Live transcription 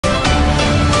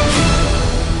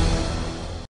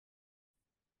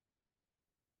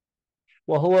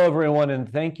Well, hello, everyone, and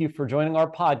thank you for joining our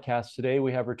podcast today.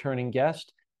 We have returning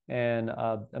guest and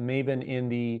a maven in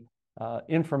the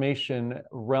information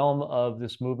realm of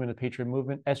this movement, the Patriot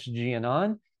Movement. SG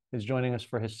Anon is joining us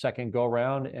for his second go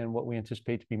round and what we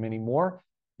anticipate to be many more.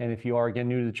 And if you are again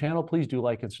new to the channel, please do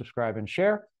like and subscribe and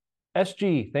share.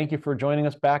 SG, thank you for joining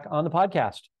us back on the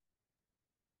podcast.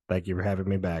 Thank you for having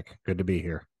me back. Good to be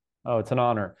here. Oh, it's an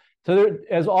honor. So,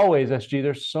 as always, SG,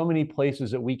 there's so many places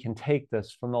that we can take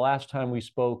this. From the last time we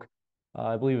spoke,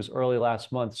 I believe it was early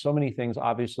last month, so many things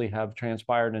obviously have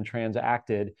transpired and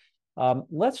transacted.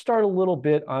 Let's start a little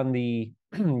bit on the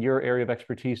your area of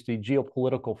expertise, the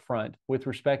geopolitical front, with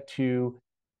respect to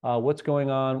what's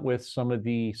going on with some of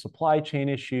the supply chain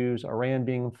issues, Iran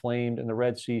being inflamed in the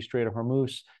Red Sea, Strait of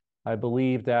Hormuz. I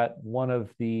believe that one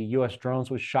of the U.S.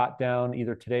 drones was shot down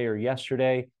either today or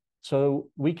yesterday. So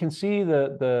we can see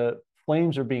the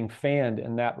flames are being fanned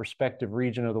in that respective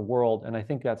region of the world, and I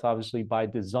think that's obviously by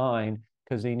design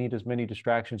because they need as many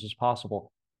distractions as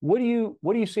possible. What do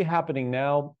you see happening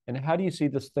now, and how do you see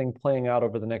this thing playing out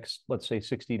over the next, let's say,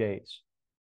 60 days?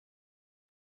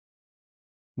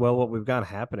 Well, what we've got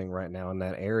happening right now in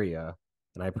that area,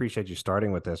 and I appreciate you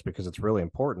starting with this because it's really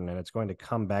important and it's going to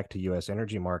come back to U.S.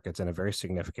 energy markets in a very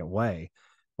significant way.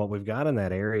 What we've got in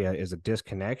that area is a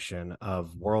disconnection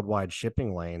of worldwide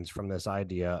shipping lanes from this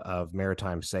idea of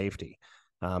maritime safety.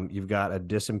 You've got a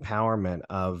disempowerment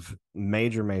of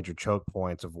major choke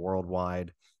points of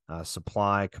worldwide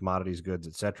supply, commodities, goods,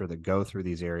 et cetera, that go through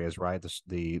these areas, right?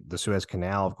 The Suez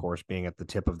Canal, of course, being at the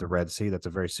tip of the Red Sea, that's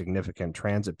a very significant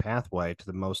transit pathway to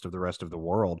the most of the rest of the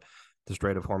world. The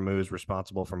Strait of Hormuz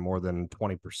responsible for more than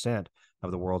 20% of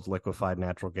the world's liquefied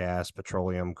natural gas,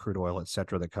 petroleum, crude oil, et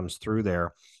cetera, that comes through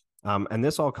there. And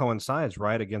this all coincides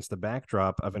right against the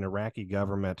backdrop of an Iraqi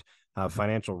government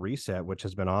financial reset, which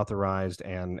has been authorized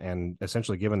and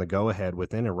essentially given the go-ahead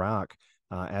within Iraq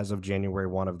as of January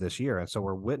 1 of this year. And so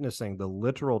we're witnessing the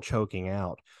literal choking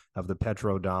out of the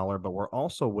petrodollar, but we're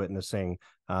also witnessing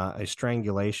a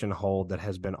strangulation hold that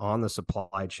has been on the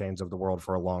supply chains of the world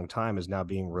for a long time is now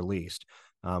being released.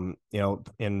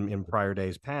 In prior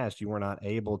days past, you were not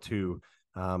able to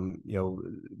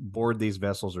board these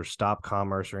vessels or stop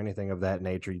commerce or anything of that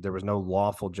nature. There was no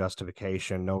lawful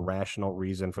justification, no rational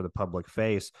reason for the public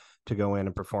face to go in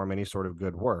and perform any sort of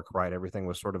good work, right? Everything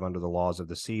was sort of under the laws of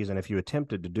the seas. And if you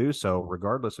attempted to do so,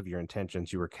 regardless of your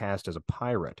intentions, you were cast as a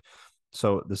pirate.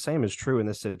 So the same is true in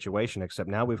this situation, except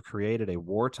now we've created a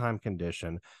wartime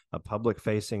condition, a public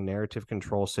facing narrative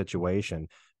control situation.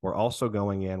 We're also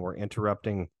going in, we're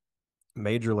interrupting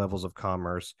major levels of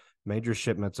commerce, major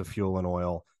shipments of fuel and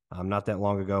oil. Not that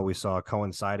long ago, we saw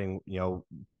coinciding,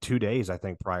 2 days, I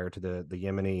think, prior to the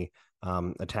Yemeni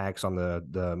attacks on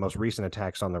the most recent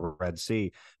attacks on the Red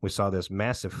Sea. We saw this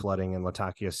massive flooding in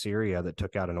Latakia, Syria, that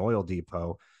took out an oil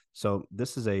depot. So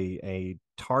this is a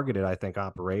targeted, I think,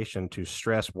 operation to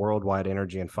stress worldwide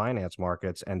energy and finance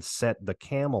markets and set the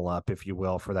camel up, if you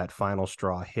will, for that final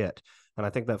straw hit. And I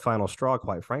think that final straw,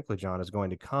 quite frankly, John, is going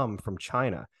to come from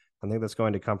China. I think that's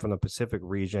going to come from the Pacific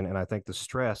region. And I think the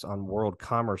stress on world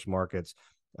commerce markets,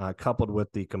 coupled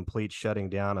with the complete shutting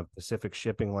down of Pacific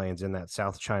shipping lanes in that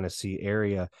South China Sea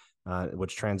area,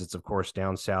 which transits, of course,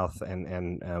 down south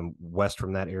and west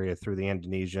from that area through the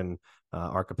Indonesian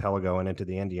archipelago and into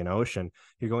the Indian Ocean,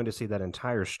 you're going to see that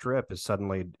entire strip is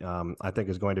suddenly, I think,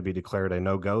 is going to be declared a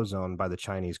no-go zone by the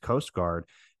Chinese Coast Guard.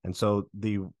 And so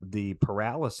the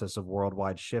paralysis of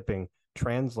worldwide shipping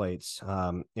translates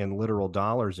in literal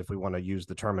dollars, if we want to use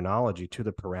the terminology, to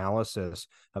the paralysis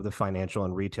of the financial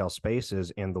and retail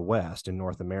spaces in the West, in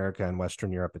North America and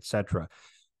Western Europe, et cetera.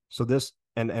 So this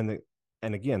and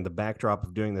again, the backdrop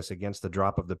of doing this against the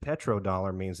drop of the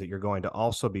petrodollar means that you're going to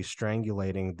also be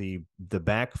strangulating the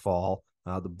backfall,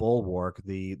 the bulwark,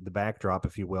 the backdrop,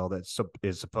 if you will, that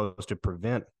is supposed to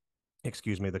prevent,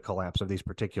 the collapse of these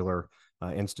particular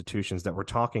institutions that we're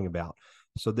talking about.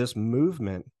 So this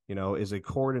movement, is a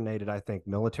coordinated, I think,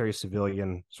 military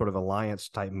civilian sort of alliance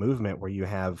type movement where you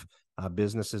have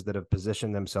businesses that have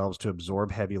positioned themselves to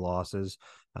absorb heavy losses.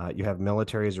 You have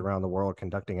militaries around the world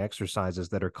conducting exercises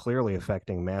that are clearly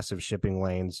affecting massive shipping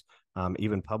lanes,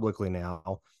 even publicly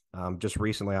now. Just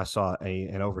recently, I saw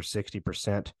an over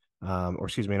 60%,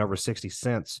 an over 60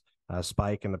 cents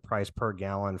spike in the price per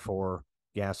gallon for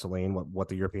gasoline, what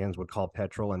the Europeans would call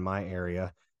petrol in my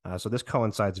area. So this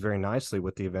coincides very nicely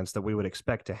with the events that we would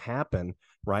expect to happen,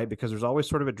 right? Because there's always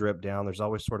sort of a drip down. There's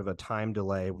always sort of a time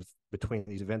delay between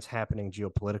these events happening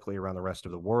geopolitically around the rest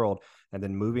of the world and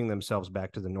then moving themselves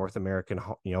back to the North American,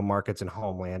 markets and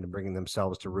homeland and bringing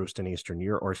themselves to roost in Eastern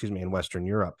Europe, in Western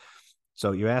Europe.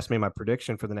 So you asked me my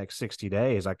prediction for the next 60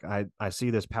 days. I see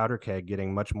this powder keg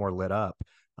getting much more lit up,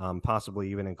 possibly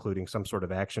even including some sort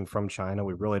of action from China.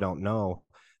 We really don't know.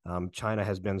 China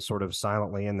has been sort of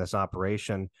silently in this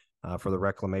operation for the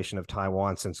reclamation of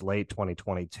Taiwan since late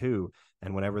 2022,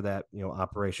 and whenever that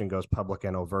operation goes public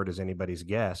and overt is anybody's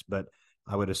guess. But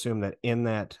I would assume that in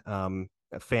that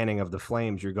fanning of the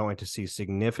flames, you're going to see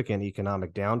significant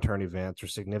economic downturn events or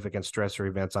significant stressor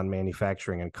events on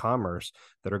manufacturing and commerce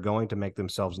that are going to make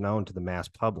themselves known to the mass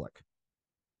public.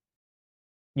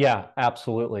 Yeah,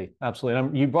 absolutely.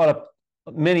 Absolutely. You brought up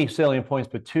many salient points,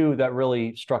 but two that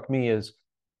really struck me is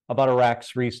about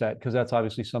Iraq's reset, because that's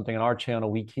obviously something on our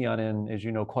channel we key on in, as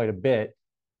you know, quite a bit.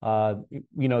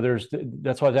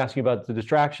 That's why I was asking about the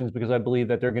distractions, because I believe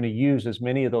that they're going to use as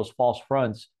many of those false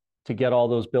fronts to get all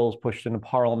those bills pushed into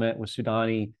Parliament with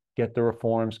Soudani, get the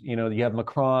reforms. You have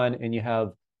Macron and you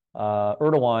have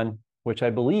Erdogan, which I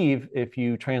believe, if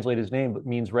you translate his name,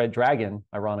 means red dragon,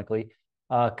 ironically,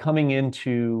 coming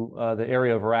into the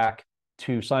area of Iraq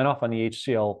to sign off on the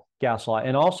HCL gas law.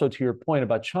 And also, to your point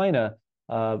about China,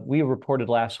 we reported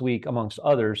last week, amongst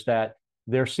others, that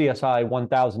their CSI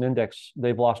 1000 index,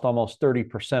 they've lost almost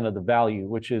 30% of the value,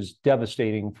 which is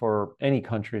devastating for any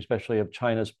country, especially of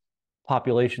China's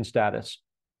population status.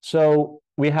 So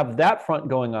we have that front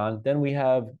going on. Then we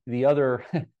have the other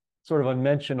sort of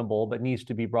unmentionable, but needs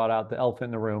to be brought out, the elephant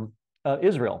in the room,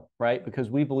 Israel, right? Because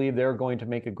we believe they're going to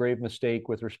make a grave mistake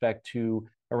with respect to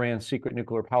Iran's secret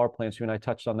nuclear power plants. You and I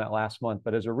touched on that last month.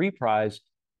 But as a reprise,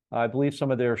 I believe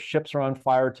some of their ships are on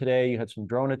fire today. You had some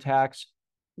drone attacks.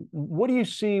 What do you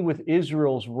see with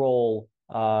Israel's role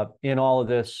in all of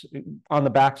this, on the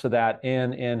backs of that,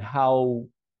 and how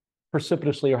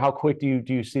precipitously or how quick do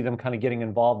you see them kind of getting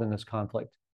involved in this conflict?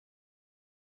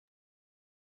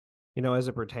 As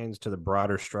it pertains to the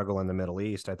broader struggle in the Middle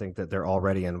East, I think that they're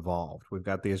already involved. We've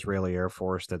got the Israeli Air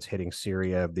Force that's hitting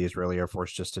Syria. The Israeli Air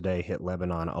Force just today hit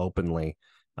Lebanon openly.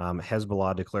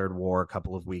 Hezbollah declared war a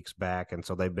couple of weeks back, and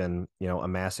so they've been,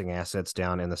 amassing assets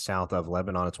down in the south of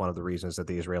Lebanon. It's one of the reasons that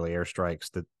the Israeli airstrikes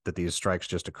that these strikes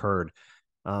just occurred.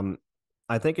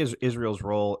 I think Israel's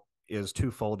role is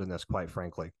twofold in this, quite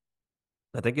frankly.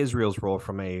 I think Israel's role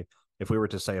if we were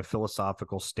to say a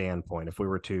philosophical standpoint, if we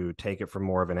were to take it from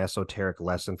more of an esoteric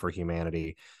lesson for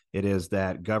humanity, it is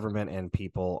that government and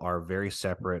people are very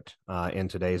separate in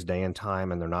today's day and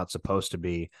time, and they're not supposed to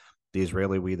be. The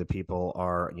Israeli, we the people,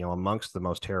 are amongst the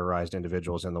most terrorized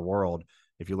individuals in the world.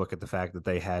 If you look at the fact that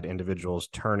they had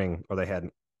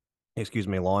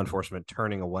law enforcement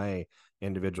turning away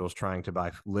individuals trying to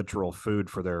buy literal food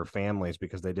for their families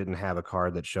because they didn't have a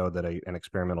card that showed that an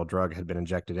experimental drug had been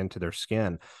injected into their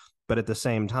skin. But at the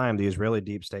same time, the Israeli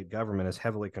deep state government is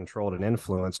heavily controlled and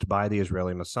influenced by the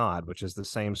Israeli Mossad, which is the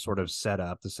same sort of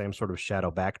setup, the same sort of shadow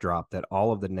backdrop that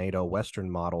all of the NATO Western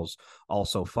models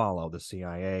also follow: the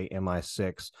CIA,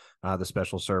 MI6, the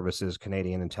special services,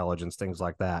 Canadian intelligence, things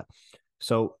like that.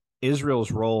 So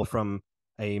Israel's role from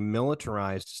a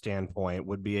militarized standpoint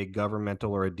would be a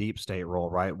governmental or a deep state role,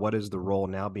 right? What is the role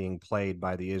now being played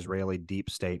by the Israeli deep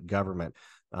state government?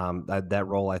 That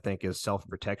role, I think, is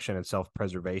self-protection and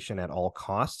self-preservation at all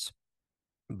costs.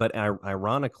 But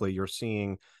ironically, you're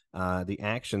seeing the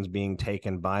actions being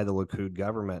taken by the Likud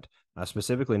government,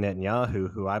 specifically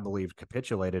Netanyahu, who I believe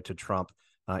capitulated to Trump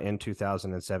in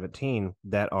 2017,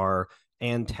 that are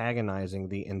antagonizing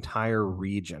the entire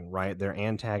region, right? They're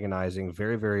antagonizing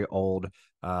very, very old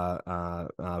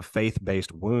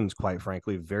faith-based wounds, quite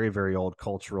frankly, very, very old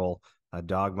cultural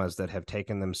dogmas that have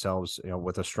taken themselves,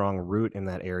 with a strong root in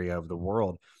that area of the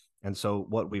world. And so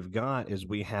what we've got is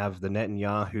we have the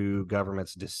Netanyahu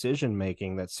government's decision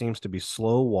making that seems to be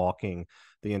slow walking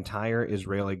the entire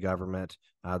Israeli government,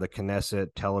 the Knesset,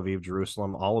 Tel Aviv,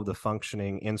 Jerusalem, all of the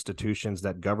functioning institutions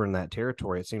that govern that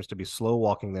territory. It seems to be slow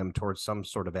walking them towards some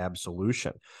sort of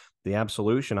absolution. The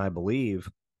absolution, I believe,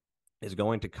 is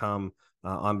going to come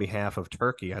on behalf of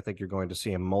Turkey. I think you're going to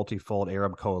see a multifold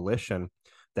Arab coalition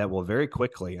that will very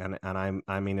quickly, and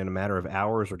I mean in a matter of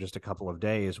hours or just a couple of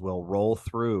days, will roll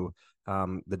through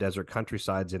the desert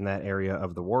countrysides in that area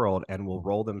of the world and will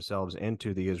roll themselves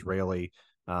into the Israeli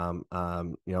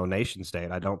nation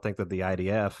state. I don't think that the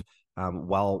IDF,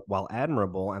 while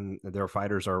admirable and their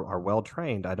fighters are well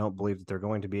trained, I don't believe that they're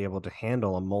going to be able to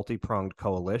handle a multi-pronged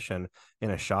coalition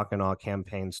in a shock and awe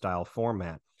campaign style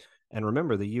format. And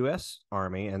remember, the U.S.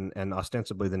 Army and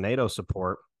ostensibly the NATO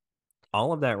support,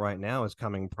 all of that right now is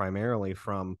coming primarily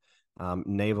from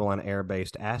naval and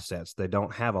air-based assets. They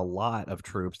don't have a lot of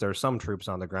troops. There are some troops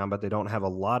on the ground, but they don't have a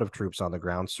lot of troops on the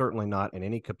ground, certainly not in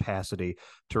any capacity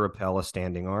to repel a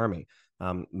standing army.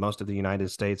 Most of the United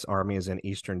States Army is in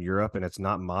Eastern Europe, and it's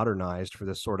not modernized for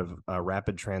this sort of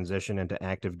rapid transition into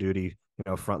active duty,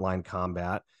 frontline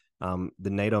combat. The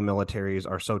NATO militaries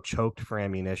are so choked for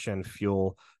ammunition,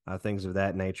 fuel, things of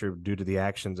that nature due to the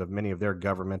actions of many of their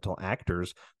governmental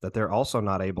actors that they're also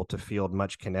not able to field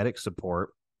much kinetic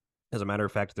support. As a matter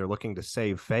of fact, they're looking to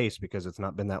save face because it's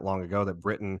not been that long ago that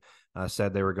Britain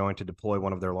said they were going to deploy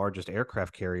one of their largest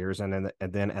aircraft carriers, and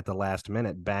then at the last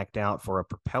minute backed out for a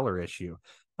propeller issue,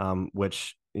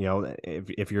 which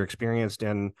if you're experienced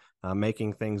in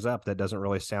making things up, that doesn't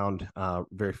really sound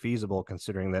very feasible,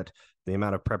 considering that the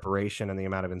amount of preparation and the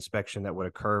amount of inspection that would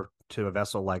occur to a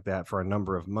vessel like that for a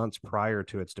number of months prior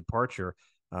to its departure.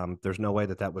 There's no way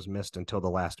that that was missed until the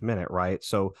last minute, right?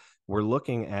 So we're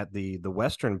looking at the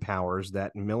Western powers,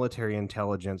 that military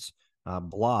intelligence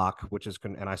block, which is,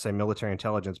 and I say military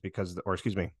intelligence because, or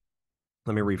excuse me,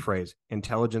 let me rephrase,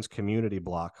 intelligence community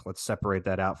block. Let's separate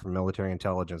that out from military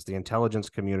intelligence. The intelligence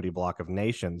community block of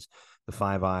nations, the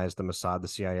Five Eyes, the Mossad, the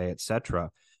CIA,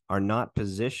 etc., are not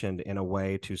positioned in a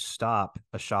way to stop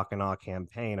a shock and awe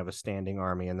campaign of a standing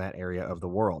army in that area of the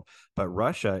world. But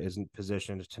Russia isn't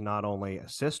positioned to not only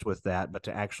assist with that, but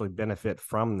to actually benefit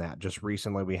from that. Just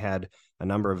recently, we had a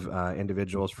number of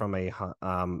individuals from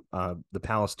the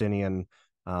Palestinian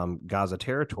Gaza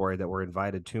territory that were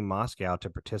invited to Moscow to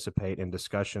participate in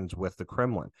discussions with the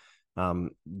Kremlin.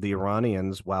 The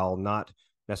Iranians, while not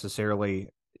necessarily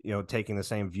taking the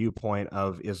same viewpoint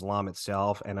of Islam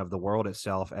itself and of the world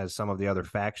itself as some of the other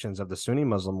factions of the Sunni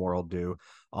Muslim world do,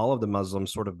 all of the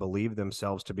Muslims sort of believe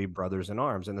themselves to be brothers in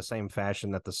arms in the same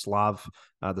fashion that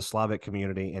the Slavic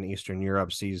community in Eastern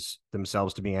Europe sees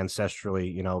themselves to be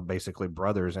ancestrally, basically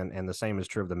brothers. And the same is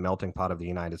true of the melting pot of the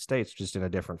United States, just in a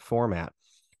different format.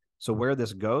 So where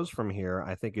this goes from here,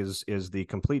 I think, is the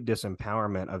complete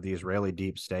disempowerment of the Israeli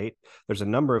deep state. There's a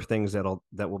number of things that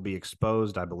will be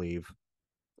exposed, I believe,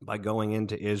 by going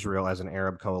into Israel as an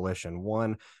Arab coalition.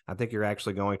 One, I think you're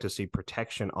actually going to see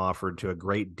protection offered to a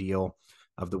great deal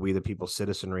of the We the People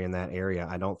citizenry in that area.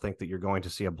 I don't think that you're going to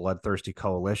see a bloodthirsty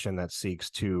coalition that seeks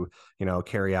to,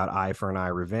 carry out eye for an eye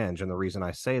revenge. And the reason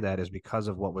I say that is because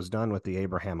of what was done with the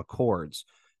Abraham Accords.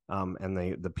 And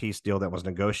the peace deal that was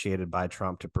negotiated by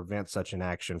Trump to prevent such an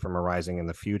action from arising in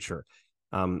the future.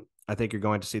 I think you're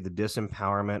going to see the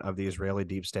disempowerment of the Israeli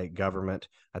deep state government.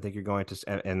 I think you're going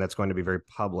to, and that's going to be very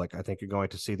public. I think you're going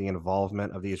to see the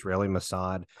involvement of the Israeli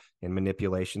Mossad in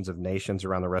manipulations of nations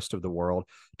around the rest of the world,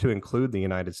 to include the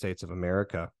United States of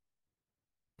America.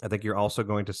 I think you're also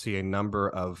going to see a number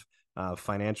of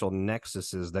financial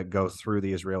nexuses that go through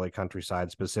the Israeli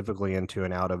countryside, specifically into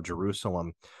and out of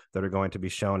Jerusalem, that are going to be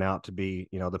shown out to be,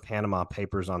 the Panama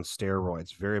Papers on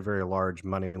steroids, very, very large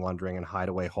money laundering and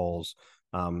hideaway holes.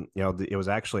 It was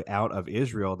actually out of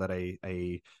Israel that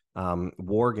a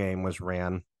war game was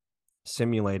ran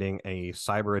simulating a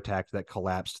cyber attack that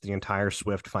collapsed the entire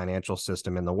SWIFT financial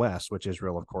system in the West, which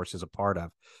Israel, of course, is a part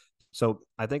of. So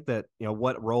I think that,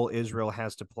 what role Israel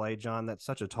has to play, John, that's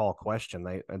such a tall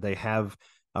question. They have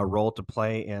a role to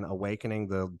play in awakening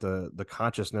the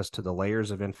consciousness to the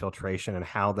layers of infiltration and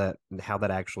how that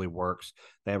actually works.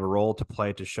 They have a role to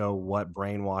play to show what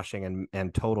brainwashing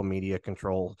and total media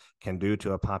control can do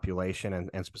to a population,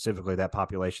 and specifically that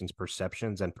population's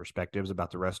perceptions and perspectives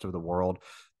about the rest of the world.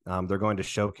 They're going to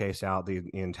showcase out the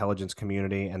intelligence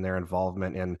community and their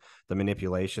involvement in the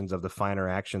manipulations of the finer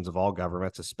actions of all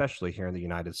governments, especially here in the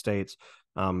United States.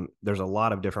 There's a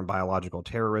lot of different biological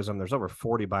terrorism. There's over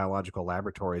 40 biological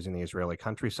laboratories in the Israeli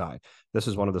countryside. This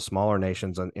is one of the smaller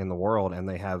nations in the world, and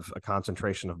they have a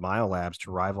concentration of biolabs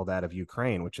to rival that of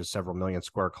Ukraine, which is several million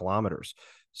square kilometers.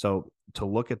 So to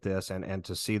look at this and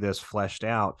to see this fleshed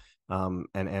out,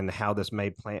 and how this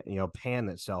may pan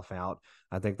itself out,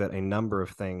 I think that a number of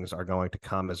things are going to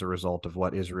come as a result of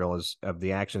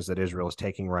the actions that Israel is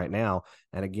taking right now.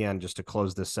 And again, just to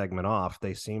close this segment off,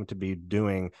 they seem to be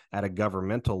doing at a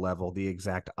governmental level the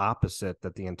exact opposite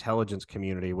that the intelligence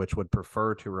community, which would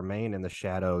prefer to remain in the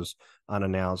shadows,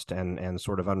 unannounced and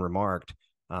sort of unremarked,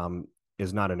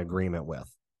 is not in agreement with.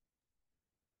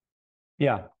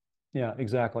 Yeah,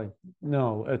 exactly.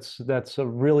 No, that's a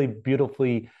really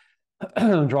beautifully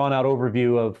drawn out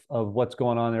overview of what's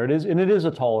going on there. It is a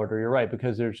tall order. You're right,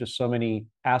 because there's just so many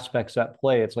aspects at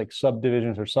play. It's like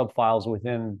subdivisions or subfiles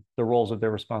within the roles of their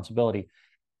responsibility.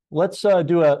 Let's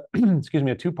do a excuse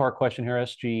me, a two-part question here,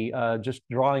 SG. Just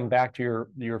drawing back to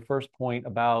your first point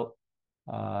about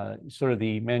sort of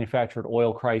the manufactured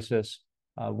oil crisis.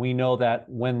 We know that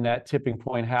when that tipping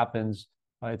point happens,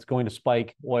 it's going to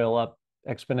spike oil up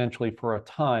exponentially for a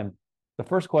time. The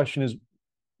first question is,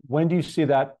 when do you see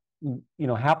that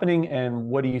happening, and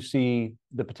what do you see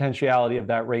the potentiality of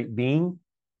that rate being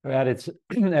at its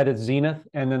at its zenith?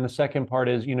 And then the second part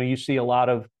is, you see a lot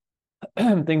of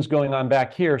things going on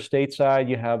back here stateside.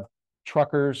 You have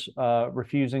truckers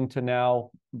refusing to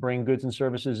now bring goods and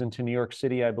services into New York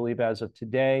City, I believe, as of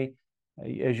today.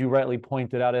 As you rightly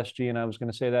pointed out, SG, and I was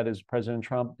going to say that as President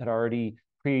Trump had already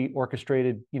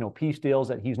pre-orchestrated, peace deals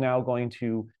that he's now going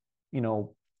to,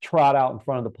 trot out in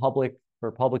front of the public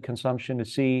for public consumption to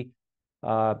see.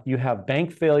 You have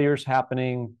bank failures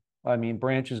happening. I mean,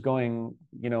 branches going,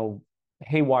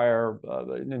 haywire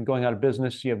and going out of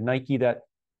business. You have Nike that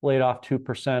laid off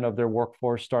 2% of their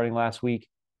workforce starting last week.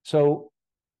 So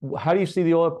how do you see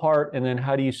the oil part? And then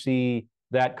how do you see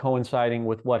that coinciding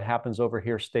with what happens over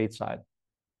here stateside?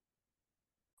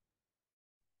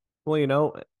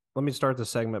 Well, let me start the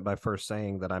segment by first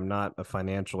saying that I'm not a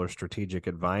financial or strategic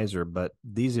advisor, but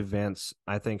these events,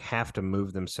 I think, have to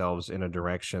move themselves in a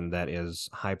direction that is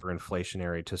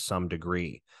hyperinflationary to some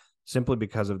degree, simply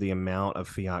because of the amount of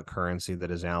fiat currency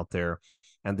that is out there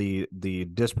and the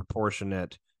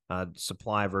disproportionate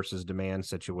supply versus demand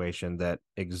situation that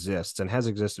exists and has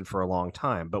existed for a long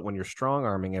time. But when you're strong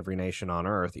arming every nation on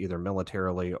earth, either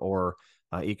militarily or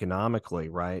economically,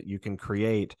 right, you can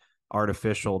create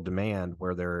artificial demand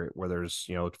where there's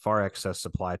far excess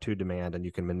supply to demand, and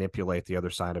you can manipulate the other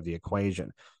side of the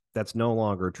equation. That's no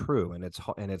longer true, and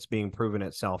it's being proven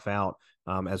itself out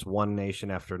as one nation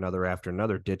after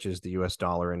another ditches the U.S.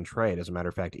 dollar in trade. As a matter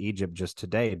of fact, Egypt just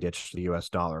today ditched the U.S.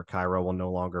 dollar. Cairo will no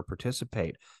longer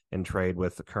participate in trade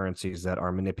with the currencies that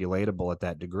are manipulatable at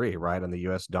that degree, right? And the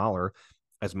U.S. dollar,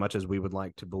 as much as we would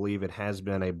like to believe it has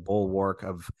been a bulwark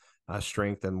of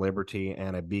strength and liberty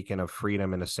and a beacon of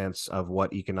freedom in a sense of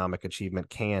what economic achievement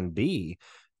can be,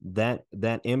 that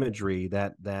imagery,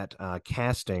 that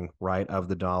casting, right, of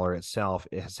the dollar itself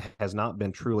has not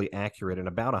been truly accurate in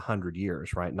about 100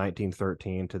 years, right?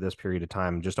 1913 to this period of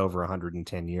time, just over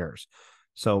 110 years.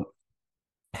 So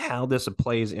how this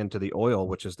plays into the oil,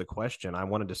 which is the question, I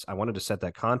wanted to set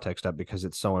that context up because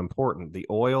it's so important. The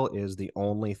oil is the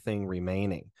only thing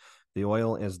remaining. The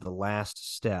oil is the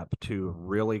last step to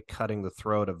really cutting the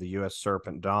throat of the U.S.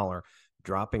 serpent dollar,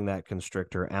 dropping that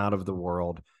constrictor out of the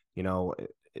world,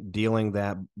 dealing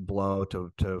that blow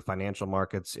to financial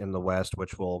markets in the West,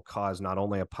 which will cause not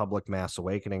only a public mass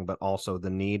awakening, but also the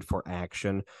need for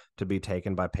action to be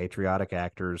taken by patriotic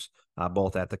actors,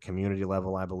 both at the community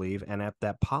level, I believe, and at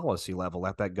that policy level,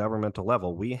 at that governmental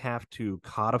level. We have to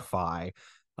codify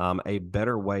a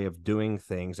better way of doing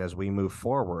things as we move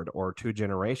forward, or 2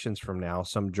 generations from now,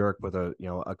 some jerk with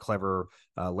a clever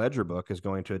ledger book is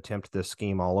going to attempt this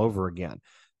scheme all over again.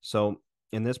 So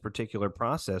in this particular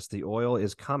process, the oil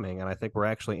is coming, and I think we're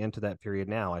actually into that period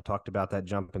now. I talked about that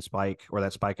jump and spike, or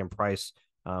that spike in price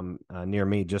near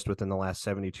me just within the last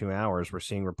 72 hours. We're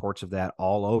seeing reports of that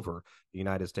all over the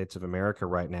United States of America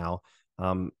right now.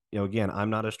 Again, I'm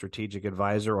not a strategic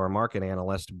advisor or a market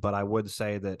analyst, but I would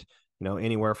say that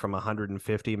anywhere from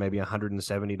 $150, maybe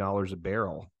 $170 a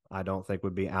barrel, I don't think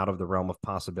would be out of the realm of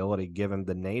possibility, given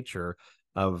the nature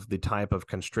of the type of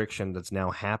constriction that's now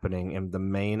happening in the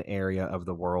main area of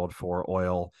the world for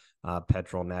oil,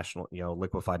 petrol,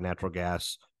 liquefied natural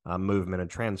gas movement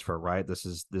and transfer, right?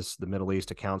 The Middle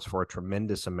East accounts for a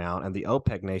tremendous amount, and the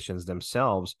OPEC nations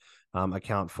themselves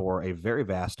account for a very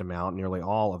vast amount, nearly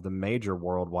all of the major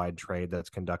worldwide trade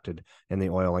that's conducted in the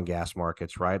oil and gas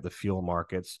markets, right? The fuel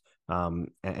markets.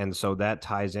 And so that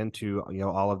ties into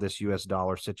all of this U.S.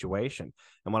 dollar situation.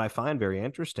 And what I find very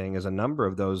interesting is a number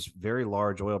of those very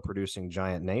large oil producing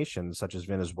giant nations, such as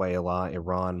Venezuela,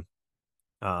 Iran,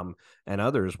 and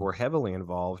others, were heavily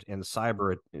involved in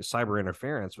cyber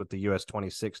interference with the U.S.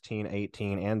 2016,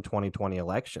 18, and 2020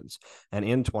 elections. And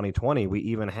in 2020, we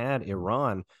even had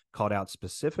Iran called out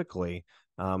specifically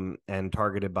and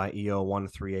targeted by EO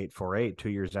 13848 2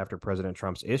 years after President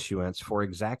Trump's issuance for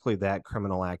exactly that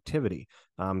criminal activity.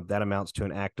 That amounts to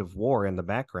an act of war in the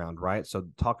background, right? So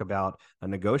talk about a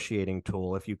negotiating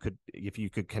tool. If you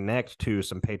could connect to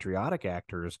some patriotic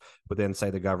actors within, say,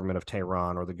 the government of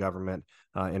Tehran or the government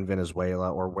in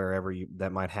Venezuela or wherever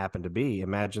that might happen to be,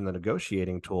 imagine the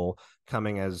negotiating tool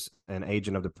coming as an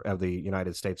agent of the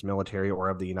United States military or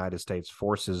of the United States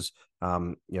forces,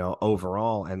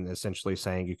 overall, and essentially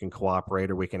saying you can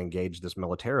cooperate or we can engage this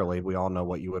militarily. We all know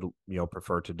what you would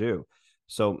prefer to do.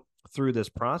 So through this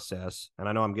process, and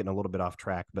I know I'm getting a little bit off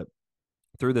track, but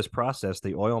through this process,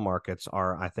 the oil markets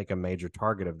are, I think, a major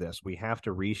target of this. We have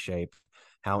to reshape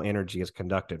how energy is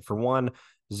conducted. For one,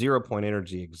 0 point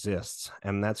energy exists,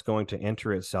 and that's going to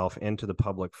enter itself into the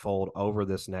public fold over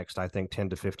this next, I think, 10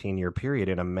 to 15-year period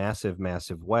in a massive,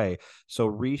 massive way. So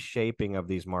reshaping of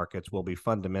these markets will be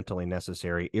fundamentally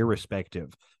necessary,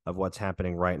 irrespective of what's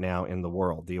happening right now in the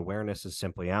world. The awareness is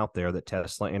simply out there that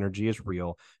Tesla energy is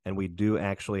real, and we do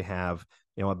actually have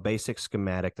a basic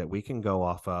schematic that we can go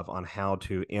off of on how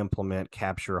to implement,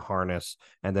 capture, harness,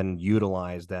 and then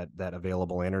utilize that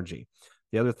available energy.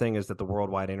 The other thing is that the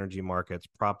worldwide energy markets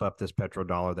prop up this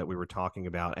petrodollar that we were talking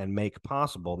about and make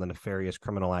possible the nefarious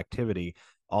criminal activity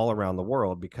all around the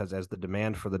world, because as the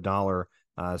demand for the dollar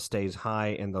stays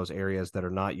high in those areas that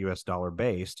are not US dollar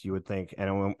based, you would think,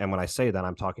 and when I say that,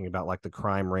 I'm talking about like the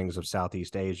crime rings of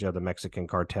Southeast Asia, the Mexican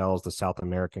cartels, the South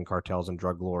American cartels, and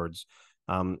drug lords.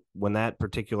 When that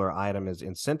particular item is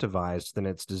incentivized, then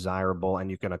it's desirable and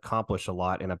you can accomplish a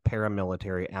lot in a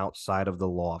paramilitary, outside of the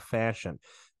law fashion.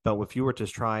 But if you were to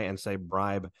try and say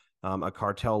bribe a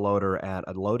cartel loader at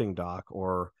a loading dock,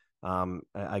 or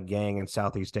a gang in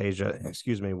Southeast Asia,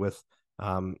 excuse me, with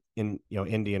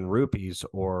Indian rupees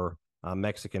or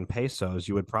Mexican pesos,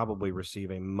 you would probably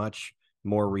receive a much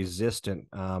more resistant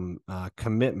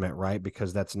commitment, right?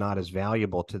 Because that's not as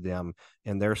valuable to them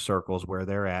in their circles where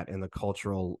they're at in the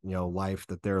cultural life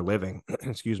that they're living.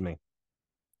 Excuse me.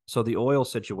 So the oil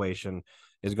situation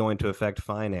is going to affect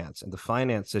finance, and the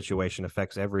finance situation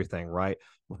affects everything, right?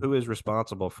 Who is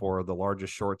responsible for the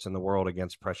largest shorts in the world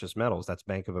against precious metals? That's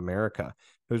Bank of America.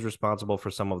 Who's responsible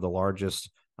for some of the largest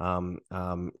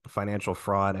financial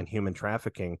fraud and human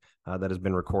trafficking that has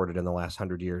been recorded in the last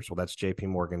 100 years? Well, that's JP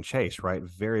Morgan Chase, right?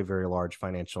 Very, very large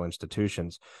financial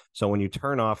institutions. So when you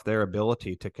turn off their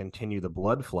ability to continue the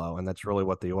blood flow, and that's really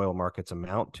what the oil markets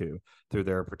amount to, through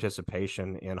their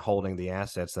participation in holding the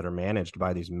assets that are managed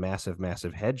by these massive,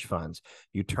 massive hedge funds,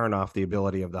 you turn off the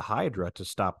ability of the Hydra to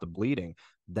stop the bleeding.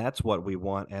 That's what we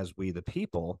want as we the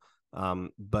people.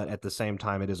 But at the same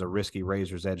time, it is a risky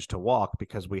razor's edge to walk,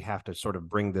 because we have to sort of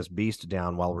bring this beast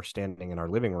down while we're standing in our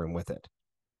living room with it.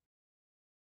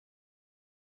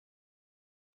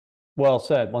 Well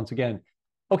said, once again.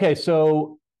 Okay,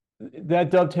 so that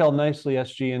dovetailed nicely,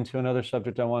 SG, into another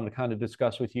subject I wanted to kind of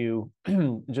discuss with you,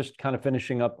 just kind of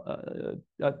finishing up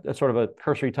a sort of a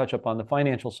cursory touch up on the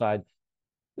financial side.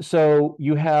 So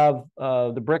you have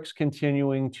the BRICS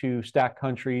continuing to stack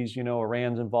countries.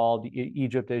 Iran's involved.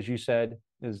 Egypt, as you said,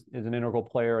 is an integral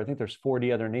player. I think there's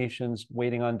 40 other nations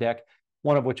waiting on deck,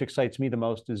 one of which excites me the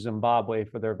most is Zimbabwe,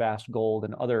 for their vast gold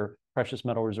and other precious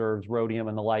metal reserves, rhodium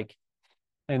and the like.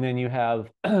 And then you have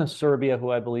Serbia,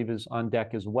 who I believe is on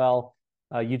deck as well.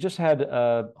 You just had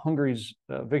Hungary's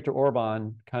Viktor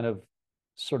Orban kind of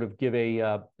sort of give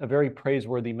a very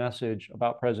praiseworthy message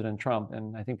about President Trump.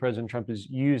 And I think President Trump is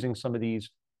using some of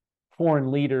these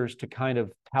foreign leaders to kind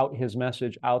of tout his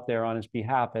message out there on his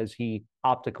behalf as he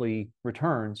optically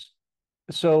returns.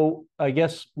 So I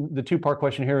guess the two-part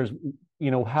question here is,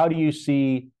 how do you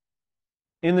see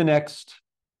in the next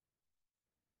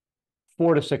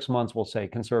 4 to 6 months, we'll say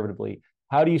conservatively,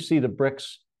 how do you see the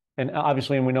BRICS? And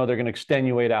obviously, and we know they're going to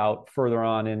extenuate out further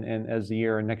on, and as the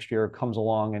year and next year comes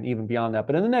along, and even beyond that.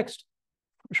 But in the next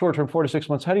short term, 4 to 6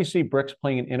 months, how do you see BRICS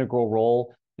playing an integral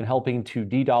role in helping to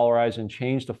de-dollarize and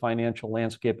change the financial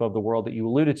landscape of the world that you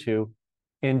alluded to?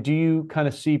 And do you kind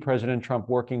of see President Trump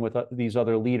working with these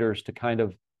other leaders to kind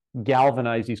of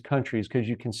galvanize these countries? Because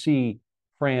you can see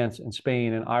France and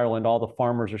Spain and Ireland, all the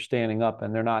farmers are standing up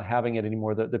and they're not having it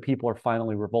anymore. The people are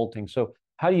finally revolting. So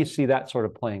how do you see that sort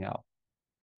of playing out?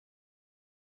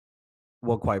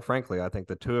 Well, quite frankly, I think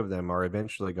the two of them are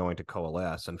eventually going to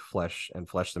coalesce and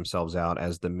flesh themselves out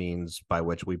as the means by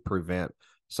which we prevent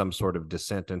some sort of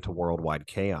descent into worldwide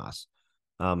chaos.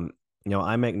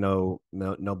 I make no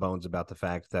bones about the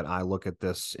fact that I look at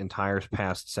this entire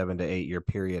past 7 to 8 year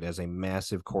period as a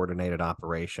massive coordinated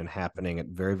operation happening at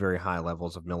very, very high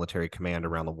levels of military command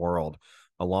around the world,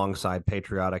 alongside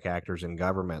patriotic actors and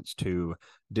governments, to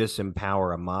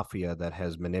disempower a mafia that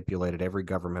has manipulated every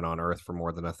government on earth for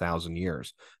more than 1,000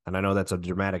 years. And I know that's a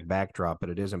dramatic backdrop,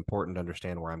 but it is important to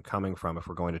understand where I'm coming from if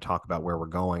we're going to talk about where we're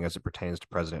going as it pertains to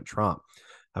President Trump.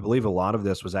 I believe a lot of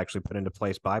this was actually put into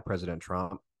place by President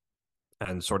Trump,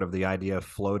 and sort of the idea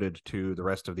floated to the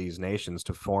rest of these nations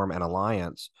to form an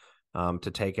alliance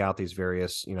to take out these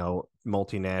various,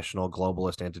 multinational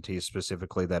globalist entities,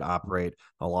 specifically that operate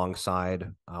alongside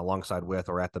with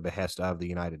or at the behest of the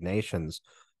United Nations,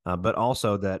 but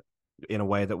also that in a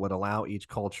way that would allow each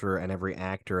culture and every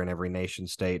actor and every nation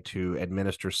state to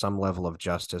administer some level of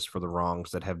justice for the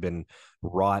wrongs that have been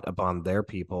wrought upon their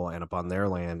people and upon their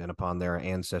land and upon their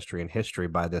ancestry and history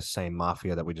by this same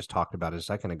mafia that we just talked about a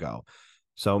second ago.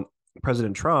 So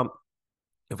President Trump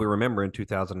if we remember, in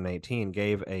 2018,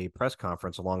 gave a press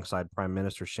conference alongside Prime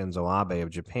Minister Shinzo Abe of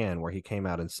Japan, where he came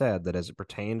out and said that as it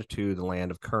pertained to the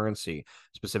land of currency,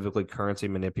 specifically currency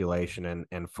manipulation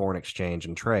and foreign exchange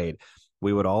and trade,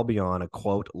 we would all be on a,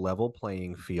 quote, level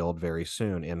playing field very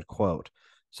soon, end quote.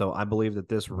 So I believe that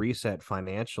this reset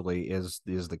financially is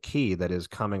the key that is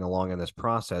coming along in this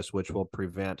process, which will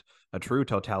prevent a true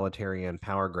totalitarian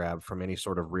power grab from any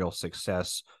sort of real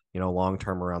success, long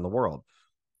term around the world.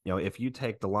 If you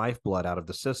take the lifeblood out of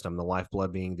the system, the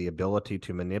lifeblood being the ability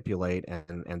to manipulate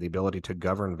and the ability to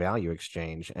govern value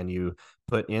exchange, and you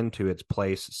put into its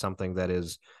place something that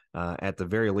is, at the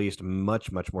very least,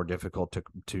 much, much more difficult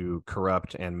to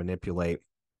corrupt and manipulate,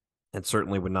 it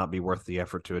certainly would not be worth the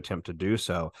effort to attempt to do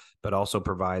so, but also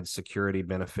provides security,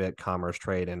 benefit, commerce,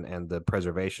 trade, and the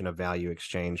preservation of value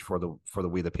exchange for the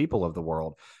we the people of the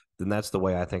world. Then that's the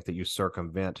way I think that you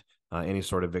circumvent any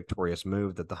sort of victorious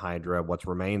move that the Hydra, what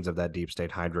remains of that deep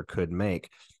state Hydra, could make.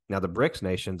 Now, the BRICS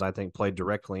nations, I think, played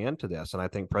directly into this. And I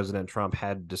think President Trump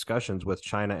had discussions with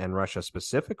China and Russia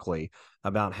specifically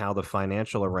about how the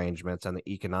financial arrangements and the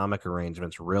economic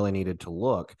arrangements really needed to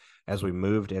look as we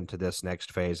moved into this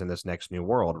next phase in this next new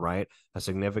world, right? A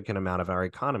significant amount of our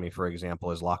economy, for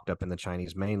example, is locked up in the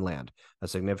Chinese mainland. A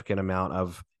significant amount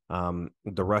of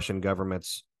the Russian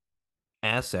government's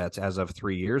assets as of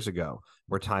 3 years ago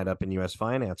were tied up in U.S.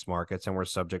 finance markets and were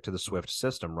subject to the SWIFT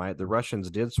system, right? The Russians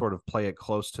did sort of play it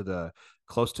close to the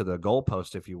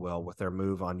goalpost, if you will, with their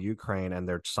move on Ukraine and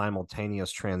their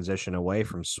simultaneous transition away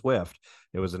from SWIFT.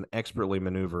 It was an expertly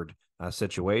maneuvered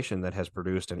situation that has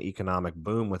produced an economic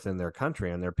boom within their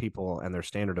country, and their people and their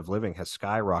standard of living has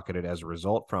skyrocketed as a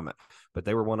result from it. But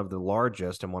they were one of the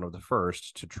largest and one of the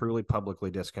first to truly publicly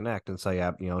disconnect and say,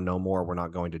 no more, we're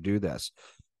not going to do this.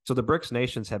 So the BRICS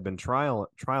nations have been trial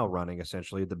running,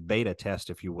 essentially the beta test,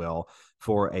 if you will,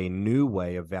 for a new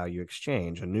way of value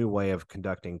exchange, a new way of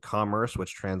conducting commerce,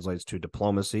 which translates to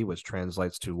diplomacy, which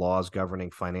translates to laws governing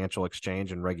financial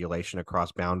exchange and regulation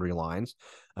across boundary lines,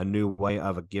 a new way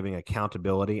of giving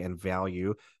accountability and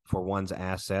value for one's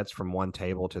assets from one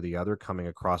table to the other, coming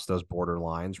across those border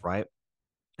lines, right?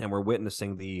 And we're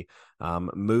witnessing the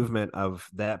movement of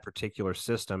that particular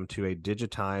system to a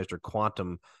digitized or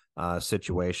quantum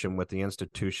situation with the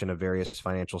institution of various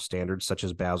financial standards such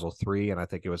as Basel III, and I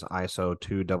think it was ISO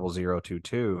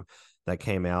 20022 that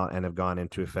came out and have gone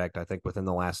into effect, I think, within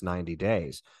the last 90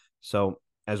 days. So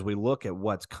as we look at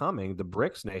what's coming, the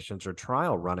BRICS nations are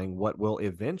trial running what will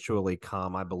eventually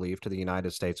come, I believe, to the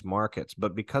United States markets.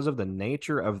 But because of the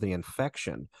nature of the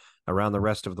infection around the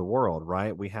rest of the world,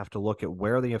 right, we have to look at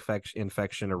where the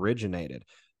infection originated.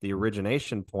 The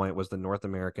origination point was the North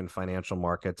American financial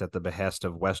markets at the behest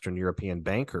of Western European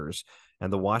bankers,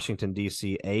 and the Washington,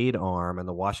 D.C. aid arm and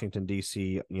the Washington,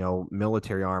 D.C.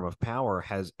 military arm of power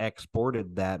has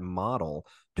exported that model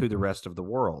to the rest of the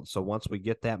world. So once we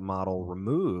get that model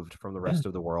removed from the rest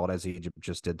of the world, as Egypt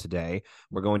just did today,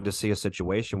 we're going to see a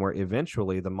situation where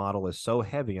eventually the model is so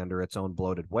heavy under its own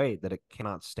bloated weight that it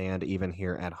cannot stand even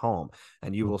here at home.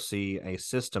 And you will see a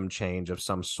system change of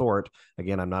some sort.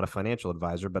 Again, I'm not a financial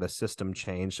advisor, but a system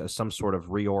change, some sort of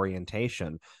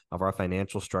reorientation of our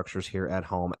financial structures here at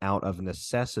home out of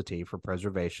necessity for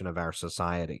preservation of our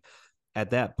society.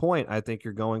 At that point, I think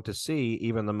you're going to see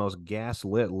even the most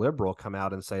gaslit liberal come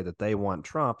out and say that they want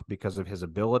Trump because of his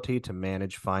ability to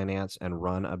manage finance and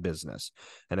run a business.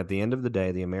 And at the end of the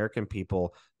day, the American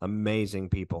people, amazing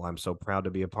people, I'm so proud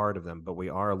to be a part of them, but we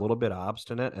are a little bit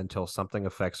obstinate until something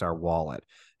affects our wallet.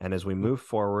 And as we move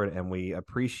forward and we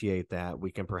appreciate that, we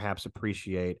can perhaps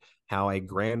appreciate how a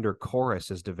grander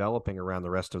chorus is developing around the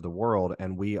rest of the world,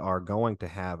 and we are going to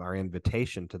have our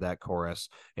invitation to that chorus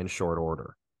in short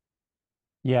order.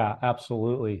 Yeah,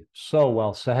 absolutely. So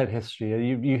well said,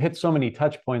 history. You hit so many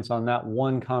touch points on that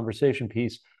one conversation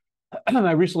piece.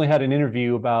 I recently had an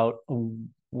interview about a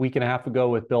week and a half ago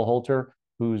with Bill Holter,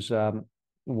 who's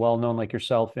well known like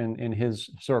yourself in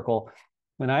his circle.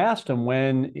 And I asked him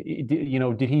when,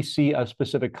 did he see a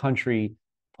specific country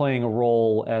playing a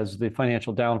role as the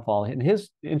financial downfall? And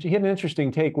he had an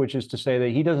interesting take, which is to say that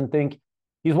he doesn't think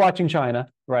he's watching China,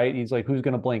 right? He's like, who's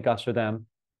going to blink, us or them?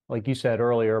 Like you said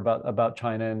earlier about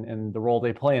China and the role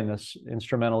they play in this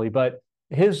instrumentally. But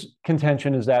his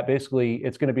contention is that basically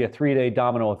it's going to be a 3-day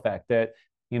domino effect, that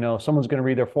someone's going to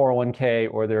read their 401k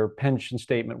or their pension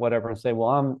statement, whatever, and say,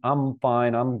 well, I'm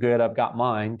fine, I'm good, I've got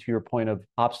mine, to your point of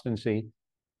obstinacy.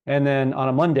 And then on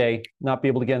a Monday, not be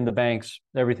able to get in the banks,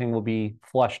 everything will be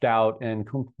flushed out and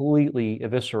completely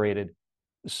eviscerated.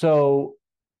 So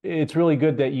it's really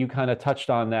good that you kind of touched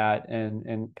on that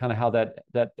and kind of how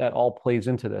that all plays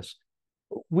into this.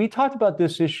 We talked about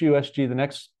this issue, SG, the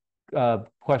next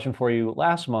question for you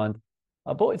last month,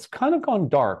 but it's kind of gone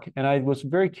dark, and I was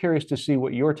very curious to see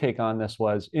what your take on this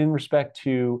was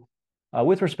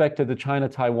with respect to the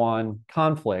China-Taiwan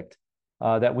conflict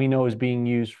that we know is being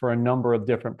used for a number of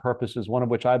different purposes. One of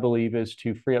which I believe is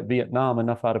to free up Vietnam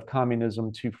enough out of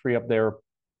communism to free up their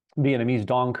Vietnamese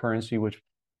dong currency, which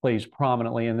plays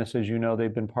prominently in this. As you know,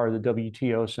 they've been part of the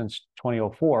WTO since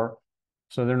 2004,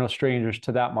 so they're no strangers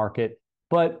to that market.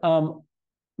 But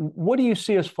what do you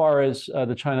see as far as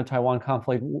the China-Taiwan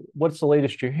conflict? What's the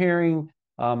latest you're hearing?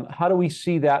 How do we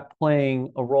see that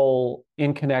playing a role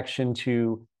in connection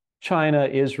to China,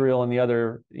 Israel, and the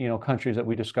other countries that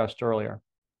we discussed earlier?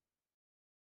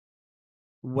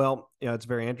 Well, it's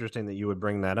very interesting that you would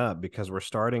bring that up because we're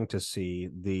starting to see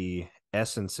the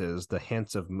essences, the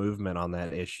hints of movement on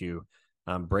that issue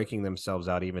breaking themselves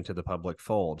out even to the public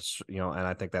fold. And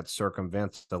I think that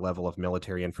circumvents the level of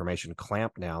military information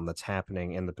clampdown that's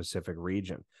happening in the Pacific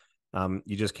region.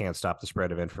 You just can't stop the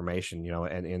spread of information,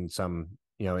 and in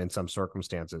some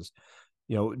circumstances.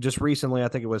 Just recently, I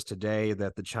think it was today,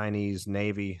 that the Chinese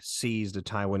Navy seized a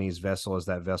Taiwanese vessel as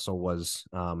that vessel was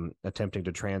attempting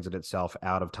to transit itself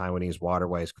out of Taiwanese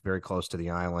waterways very close to the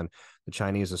island. The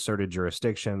Chinese asserted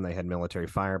jurisdiction. They had military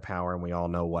firepower, and we all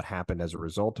know what happened as a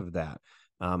result of that.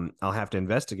 I'll have to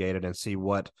investigate it and see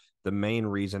what the main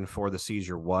reason for the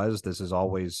seizure was. This is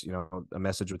always, a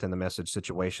message within the message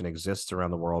situation exists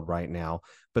around the world right now.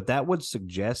 But that would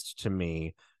suggest to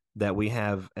me that we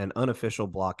have an unofficial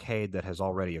blockade that has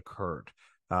already occurred.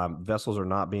 Vessels are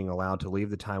not being allowed to leave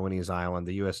the Taiwanese island.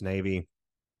 The U.S. Navy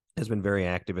has been very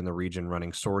active in the region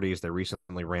running sorties. They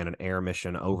recently ran an air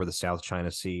mission over the South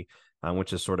China Sea,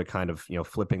 which is sort of kind of,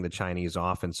 flipping the Chinese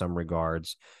off in some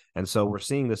regards. And so we're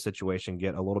seeing this situation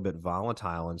get a little bit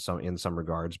volatile in some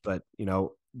regards. But,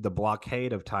 the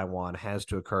blockade of Taiwan has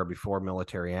to occur before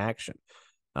military action.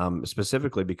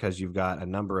 Specifically because you've got a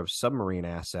number of submarine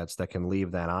assets that can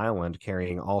leave that island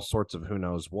carrying all sorts of who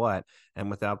knows what, and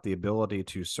without the ability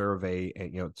to survey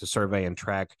and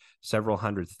track several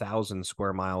 100,000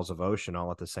 square miles of ocean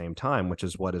all at the same time, which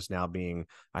is what is now being,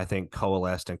 I think,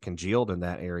 coalesced and congealed in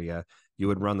that area, you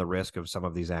would run the risk of some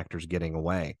of these actors getting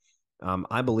away.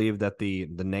 I believe that the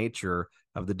nature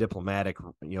of the diplomatic,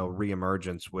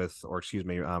 reemergence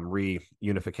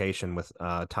reunification with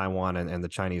Taiwan and the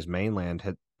Chinese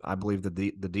mainland I believe that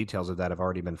the details of that have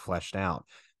already been fleshed out.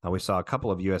 We saw a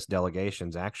couple of U.S.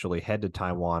 delegations actually head to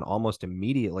Taiwan almost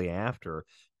immediately after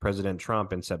President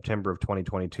Trump in September of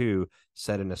 2022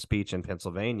 said in a speech in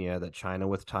Pennsylvania that China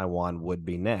with Taiwan would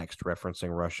be next,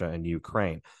 referencing Russia and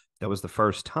Ukraine. That was the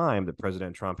first time that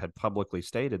President Trump had publicly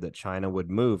stated that China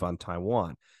would move on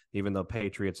Taiwan, even though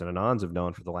patriots and Anons have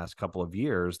known for the last couple of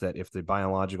years that if the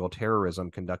biological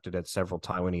terrorism conducted at several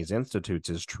Taiwanese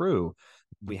institutes is true,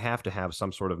 we have to have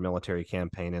some sort of military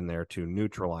campaign in there to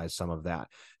neutralize some of that.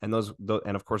 And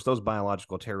of course, those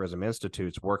biological terrorism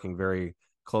institutes working very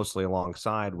closely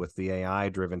alongside with the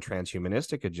AI-driven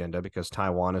transhumanistic agenda, because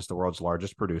Taiwan is the world's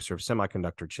largest producer of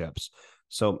semiconductor chips.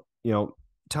 So,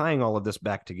 tying all of this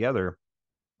back together,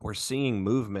 we're seeing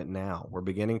movement now. We're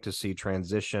beginning to see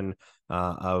transition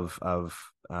of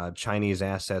Chinese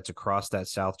assets across that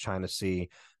South China Sea.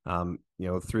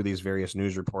 Through these various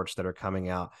news reports that are coming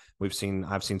out, I've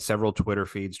seen several Twitter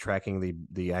feeds tracking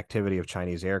the activity of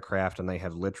Chinese aircraft, and they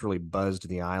have literally buzzed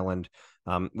the island,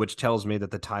 which tells me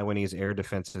that the Taiwanese air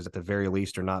defenses, at the very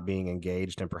least, are not being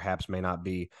engaged and perhaps may not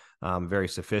be very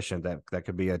sufficient. That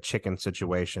could be a chicken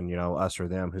situation, us or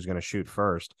them, who's going to shoot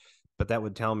first. But that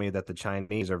would tell me that the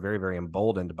Chinese are very, very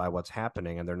emboldened by what's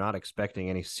happening, and they're not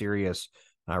expecting any serious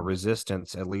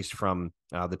resistance, at least from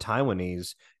the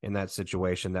Taiwanese in that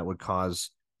situation, that would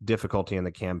cause difficulty in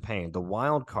the campaign. The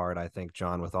wild card, I think,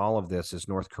 John, with all of this is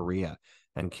North Korea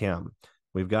and Kim.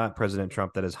 We've got President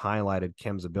Trump that has highlighted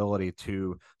Kim's ability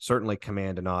to certainly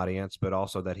command an audience, but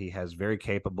also that he has very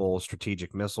capable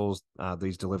strategic missiles.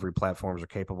 These delivery platforms are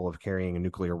capable of carrying a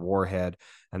nuclear warhead,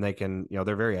 and they can,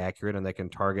 they're very accurate, and they can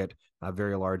target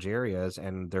very large areas.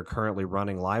 And they're currently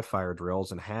running live fire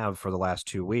drills, and have for the last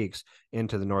 2 weeks,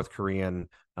 into the North Korean,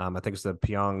 I think it's the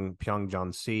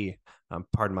Pyongyang Sea.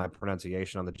 Pardon my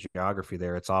pronunciation on the geography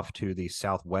there. It's off to the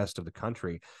southwest of the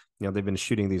country. They've been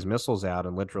shooting these missiles out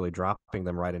and literally dropping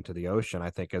them right into the ocean,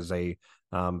 I think, as a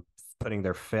putting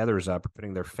their feathers up, or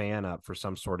putting their fan up for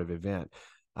some sort of event.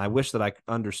 I wish that I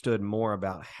understood more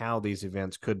about how these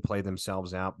events could play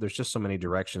themselves out. There's just so many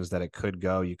directions that it could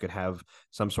go. You could have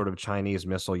some sort of Chinese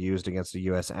missile used against a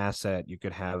U.S. asset. You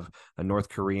could have a North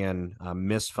Korean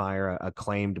misfire, a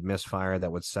claimed misfire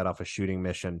that would set off a shooting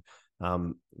mission.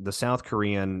 The South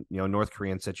Korean, North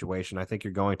Korean situation, I think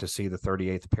you're going to see the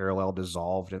 38th parallel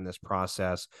dissolved in this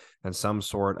process, and some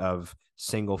sort of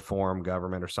single form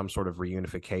government or some sort of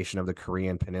reunification of the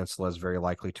Korean Peninsula is very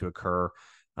likely to occur.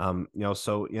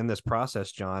 So in this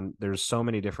process, Jon, there's so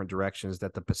many different directions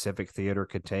that the Pacific theater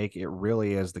could take. It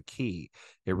really is the key.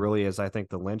 It really is, I think,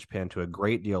 the linchpin to a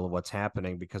great deal of what's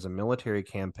happening, because a military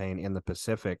campaign in the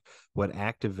Pacific would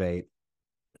activate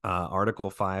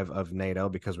Article 5 of NATO,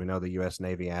 because we know the U.S.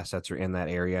 Navy assets are in that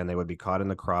area and they would be caught in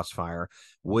the crossfire.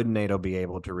 Would NATO be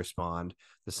able to respond?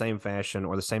 The same fashion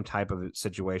or the same type of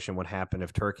situation would happen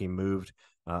if Turkey moved,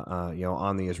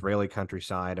 on the Israeli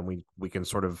countryside, and we can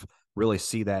sort of really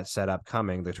see that set up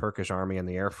coming. The Turkish Army and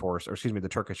the Air Force, or excuse me, the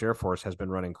Turkish Air Force has been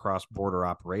running cross-border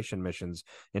operation missions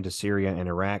into Syria and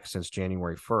Iraq since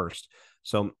January 1st.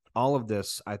 So all of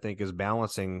this, I think, is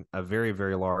balancing a very,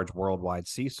 very large worldwide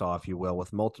seesaw, if you will,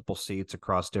 with multiple seats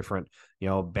across different,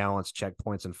 balanced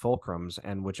checkpoints and fulcrums.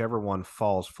 And whichever one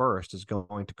falls first is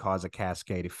going to cause a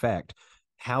cascade effect.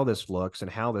 How this looks and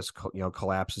how this,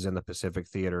 collapses in the Pacific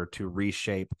theater to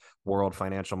reshape world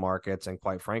financial markets and,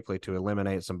 quite frankly, to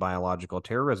eliminate some biological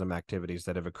terrorism activities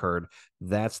that have occurred,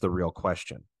 that's the real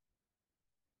question.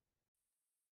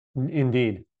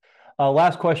 Indeed.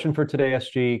 Last question for today,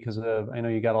 SG, because I know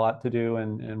you got a lot to do,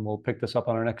 and we'll pick this up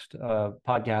on our next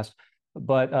podcast.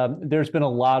 But there's been a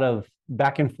lot of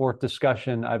back and forth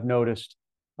discussion I've noticed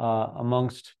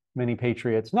amongst many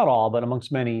patriots, not all, but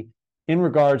amongst many, in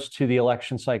regards to the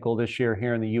election cycle this year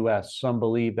here in the U.S. Some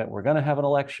believe that we're going to have an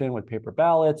election with paper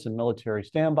ballots and military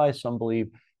standby. Some believe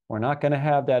we're not going to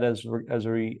have that as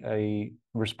a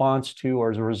response to or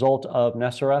as a result of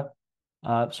NESARA.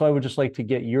 So I would just like to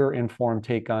get your informed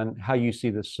take on how you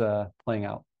see this playing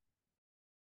out.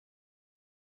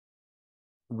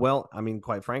 Well, I mean,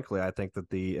 quite frankly, I think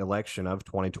that the election of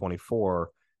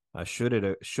 2024,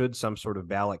 should some sort of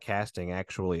ballot casting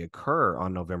actually occur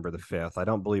on November the 5th, I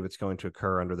don't believe it's going to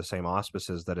occur under the same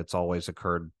auspices that it's always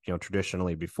occurred,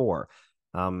 traditionally before.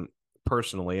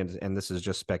 Personally, and this is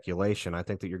just speculation, I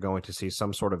think that you're going to see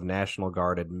some sort of National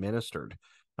Guard administered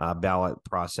ballot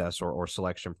process or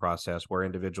selection process, where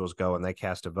individuals go and they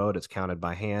cast a vote. It's counted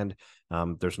by hand.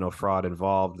 There's no fraud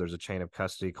involved. There's a chain of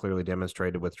custody clearly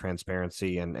demonstrated with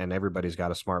transparency, and everybody's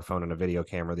got a smartphone and a video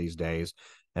camera these days.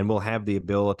 And we'll have the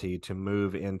ability to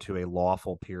move into a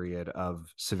lawful period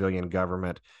of civilian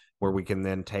government, where we can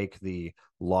then take the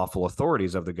lawful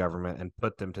authorities of the government and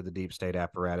put them to the deep state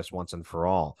apparatus once and for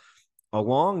all.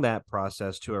 Along that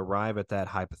process, to arrive at that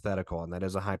hypothetical, and that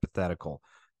is a hypothetical,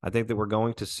 I think that we're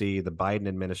going to see the Biden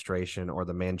administration or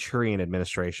the Manchurian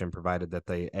administration, provided that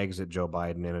they exit Joe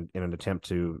Biden in an attempt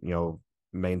to,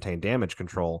 maintain damage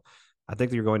control. I think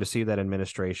that you're going to see that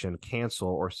administration cancel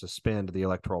or suspend the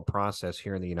electoral process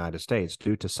here in the United States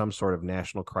due to some sort of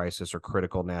national crisis or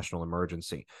critical national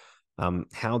emergency.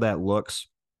 How that looks,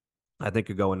 I think,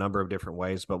 could go a number of different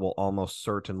ways, but will almost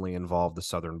certainly involve the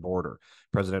southern border.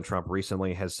 President Trump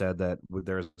recently has said that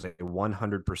there's a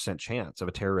 100% chance of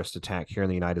a terrorist attack here in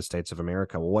the United States of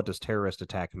America. Well, what does terrorist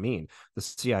attack mean? The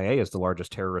CIA is the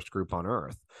largest terrorist group on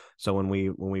earth. So when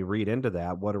we read into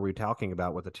that, what are we talking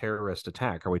about with a terrorist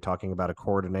attack? Are we talking about a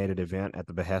coordinated event at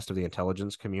the behest of the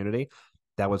intelligence community?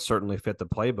 That would certainly fit the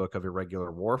playbook of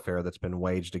irregular warfare that's been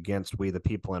waged against we the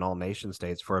people in all nation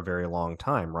states for a very long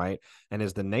time, right? And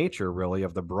is the nature really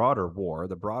of the broader war,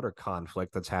 the broader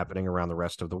conflict that's happening around the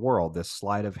rest of the world, this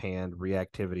sleight of hand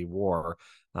reactivity war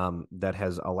that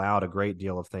has allowed a great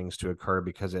deal of things to occur,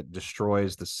 because it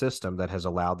destroys the system that has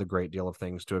allowed the great deal of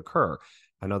things to occur.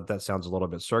 I know that sounds a little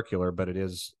bit circular, but it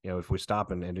is, if we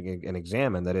stop and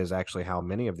examine, that is actually how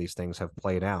many of these things have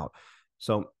played out.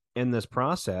 So in this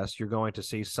process, you're going to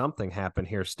see something happen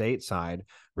here stateside,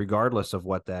 regardless of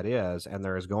what that is. And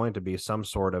there is going to be some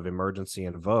sort of emergency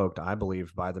invoked, I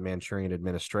believe, by the Manchurian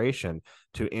administration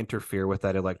to interfere with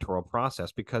that electoral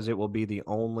process, because it will be the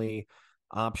only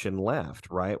option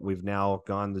left, right? We've now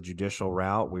gone the judicial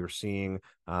route. We're seeing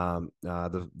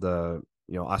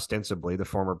ostensibly the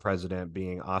former president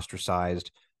being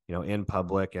ostracized in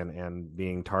public and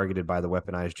being targeted by the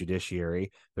weaponized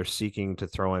judiciary. They're seeking to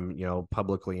throw him,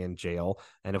 publicly in jail.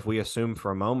 And if we assume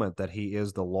for a moment that he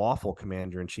is the lawful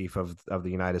commander-in-chief of the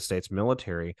United States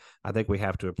military, I think we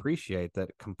have to appreciate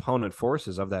that component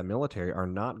forces of that military are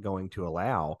not going to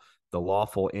allow the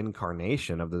lawful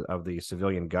incarnation of the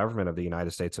civilian government of the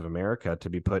United States of America to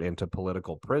be put into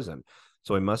political prison.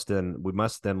 So we must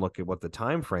then look at what the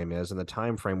time frame is, and the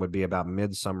time frame would be about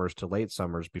mid-summers to late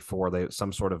summers before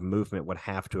some sort of movement would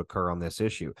have to occur on this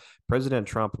issue. President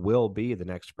Trump will be the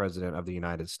next president of the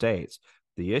United States.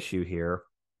 The issue here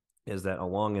is that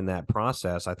along in that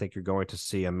process, I think you're going to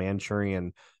see a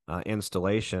Manchurian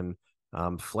installation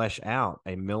flesh out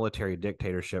a military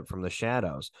dictatorship from the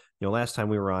shadows. Last time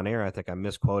we were on air, I think I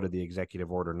misquoted the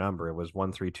executive order number. It was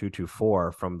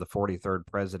 13224 from the 43rd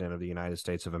president of the United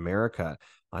States of America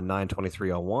on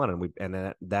 9/23/01,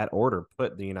 and that order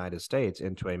put the United States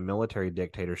into a military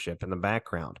dictatorship in the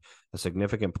background. A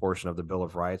significant portion of the Bill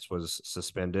of Rights was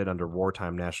suspended under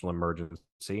wartime national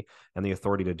emergency, and the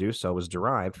authority to do so was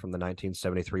derived from the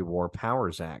 1973 War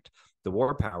Powers Act. The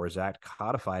War Powers Act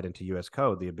codified into U.S.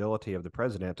 code the ability of the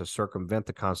president to circumvent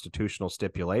the constitutional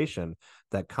stipulation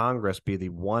that Congress be the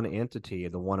one entity,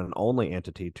 the one and only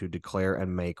entity to declare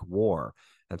and make war.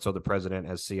 And so the president,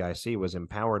 as CIC, was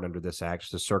empowered under this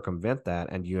act to circumvent that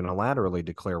and unilaterally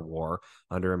declare war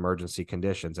under emergency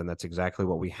conditions. And that's exactly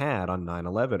what we had on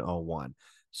 9/11/01.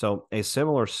 So a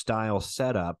similar style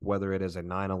setup, whether it is a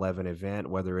 9/11 event,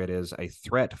 whether it is a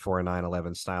threat for a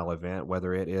 9/11 style event,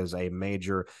 whether it is a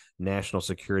major national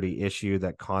security issue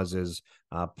that causes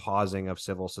pausing of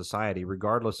civil society,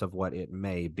 regardless of what it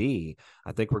may be,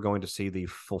 I think we're going to see the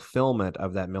fulfillment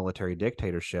of that military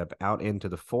dictatorship out into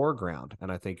the foreground.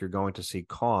 And I think you're going to see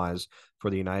cause for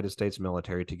the United States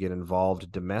military to get involved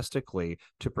domestically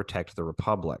to protect the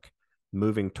republic.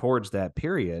 Moving towards that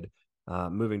period,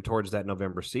 moving towards that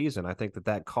November season, I think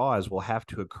that cause will have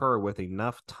to occur with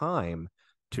enough time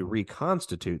to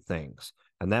reconstitute things.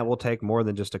 And that will take more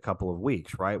than just a couple of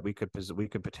weeks, right? We could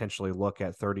potentially look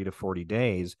at 30 to 40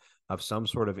 days of some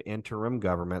sort of interim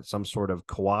government, some sort of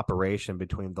cooperation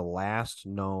between the last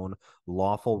known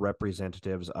lawful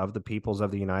representatives of the peoples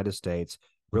of the United States,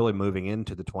 really moving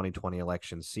into the 2020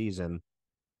 election season,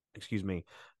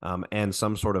 and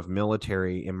some sort of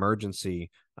military emergency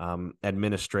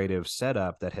administrative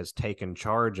setup that has taken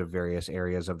charge of various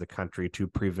areas of the country to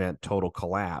prevent total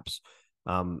collapse.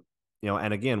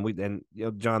 And again,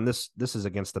 Jon, this is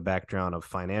against the background of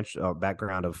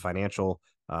financial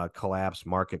collapse,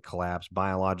 market collapse,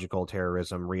 biological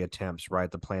terrorism, reattempts, right?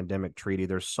 The pandemic treaty.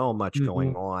 There's so much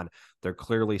going on. They're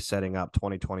clearly setting up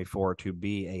 2024 to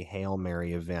be a Hail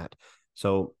Mary event.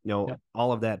 So,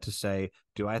 all of that to say,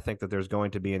 do I think that there's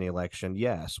going to be an election?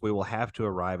 Yes, we will have to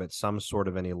arrive at some sort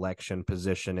of an election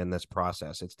position in this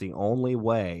process. It's the only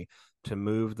way to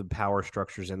move the power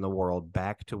structures in the world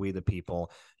back to we the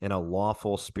people in a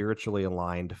lawful, spiritually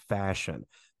aligned fashion.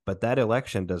 But that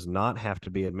election does not have to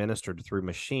be administered through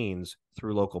machines,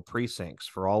 through local precincts.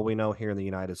 For all we know here in the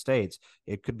United States,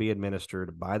 it could be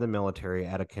administered by the military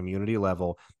at a community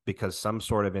level because some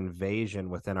sort of invasion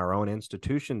within our own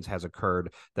institutions has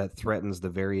occurred that threatens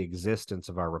the very existence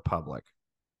of our republic.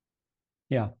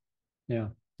 Yeah,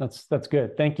 that's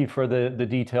good. Thank you for the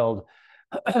detailed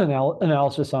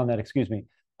analysis on that. Excuse me.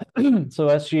 So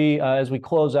SG, as we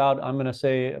close out, I'm going to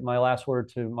say my last word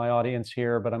to my audience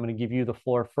here, but I'm going to give you the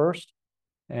floor first.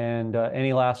 And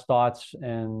any last thoughts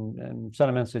and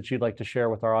sentiments that you'd like to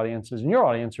share with our audiences and your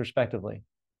audience, respectively.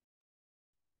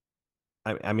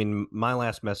 I mean, my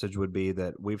last message would be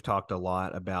that we've talked a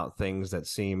lot about things that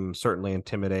seem certainly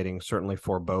intimidating, certainly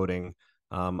foreboding,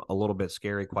 a little bit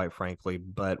scary, quite frankly.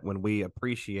 But when we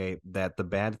appreciate that the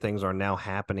bad things are now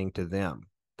happening to them,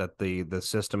 that the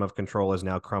system of control is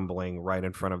now crumbling right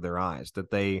in front of their eyes,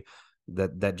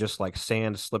 that just like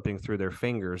sand slipping through their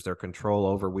fingers, their control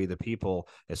over we the people,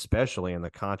 especially in the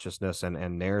consciousness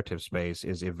and narrative space,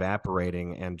 is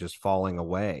evaporating and just falling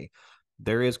away.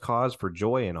 There is cause for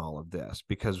joy in all of this,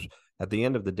 because at the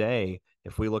end of the day,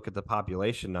 if we look at the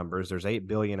population numbers, there's 8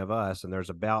 billion of us, and there's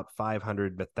about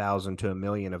 500,000 to 1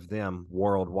 million of them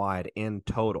worldwide in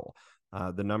total.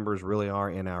 The numbers really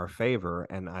are in our favor.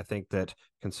 And I think that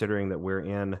considering that we're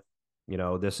in,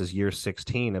 this is year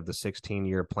 16 of the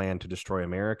 16-year plan to destroy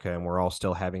America, and we're all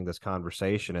still having this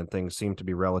conversation and things seem to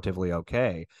be relatively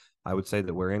okay, I would say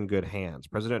that we're in good hands.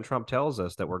 President Trump tells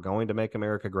us that we're going to make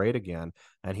America great again,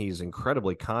 and he's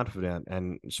incredibly confident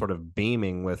and sort of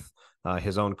beaming with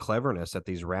his own cleverness at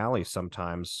these rallies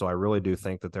sometimes. So I really do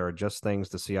think that there are just things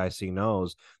the CIC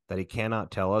knows that he cannot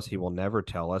tell us. He will never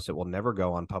tell us. It will never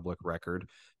go on public record,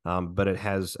 but it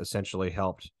has essentially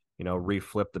helped,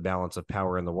 reflip the balance of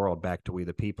power in the world back to we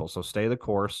the people. So stay the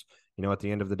course. At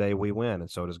the end of the day, we win, and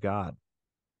so does God.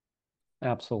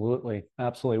 Absolutely.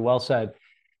 Absolutely. Well said.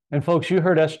 And folks, you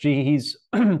heard SG. He's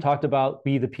talked about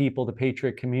be the people, the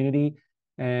patriot community.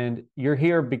 And you're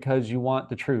here because you want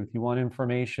the truth. You want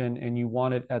information, and you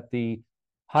want it at the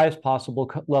highest possible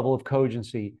level of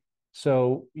cogency.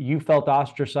 So you felt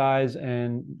ostracized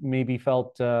and maybe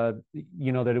felt, that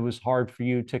it was hard for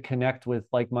you to connect with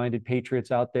like-minded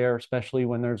patriots out there, especially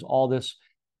when there's all this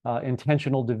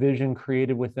intentional division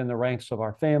created within the ranks of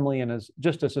our family and as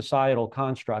just a societal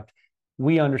construct.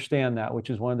 We understand that,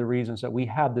 which is one of the reasons that we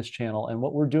have this channel. And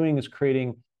what we're doing is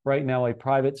creating right now a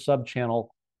private sub-channel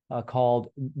called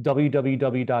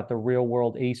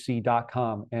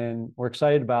www.therealworldac.com. And we're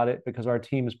excited about it because our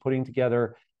team is putting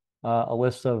together a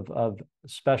list of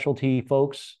specialty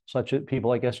folks, such as people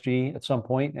like SG at some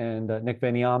point, and Nick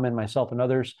Van Yamen, myself, and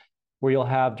others, where you'll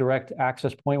have direct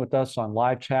access point with us on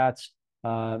live chats,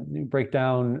 break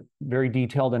down very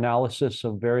detailed analysis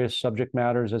of various subject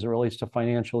matters as it relates to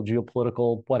financial,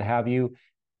 geopolitical, what have you.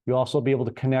 You'll also be able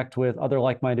to connect with other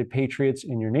like-minded patriots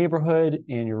in your neighborhood,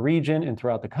 in your region, and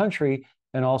throughout the country,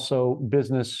 and also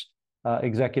business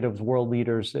executives, world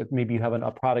leaders. If maybe you have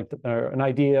a product, or an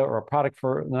idea, or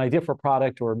an idea for a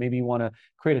product, or maybe you want to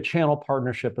create a channel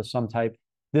partnership of some type.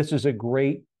 This is a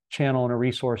great channel and a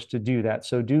resource to do that.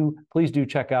 So please do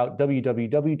check out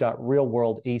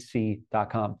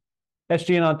www.realworldac.com.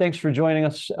 SG Anon, thanks for joining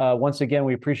us once again.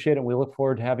 We appreciate it, and we look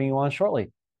forward to having you on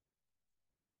shortly.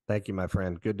 Thank you, my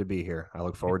friend. Good to be here. I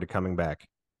look forward to coming back.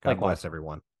 God bless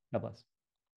everyone. God bless.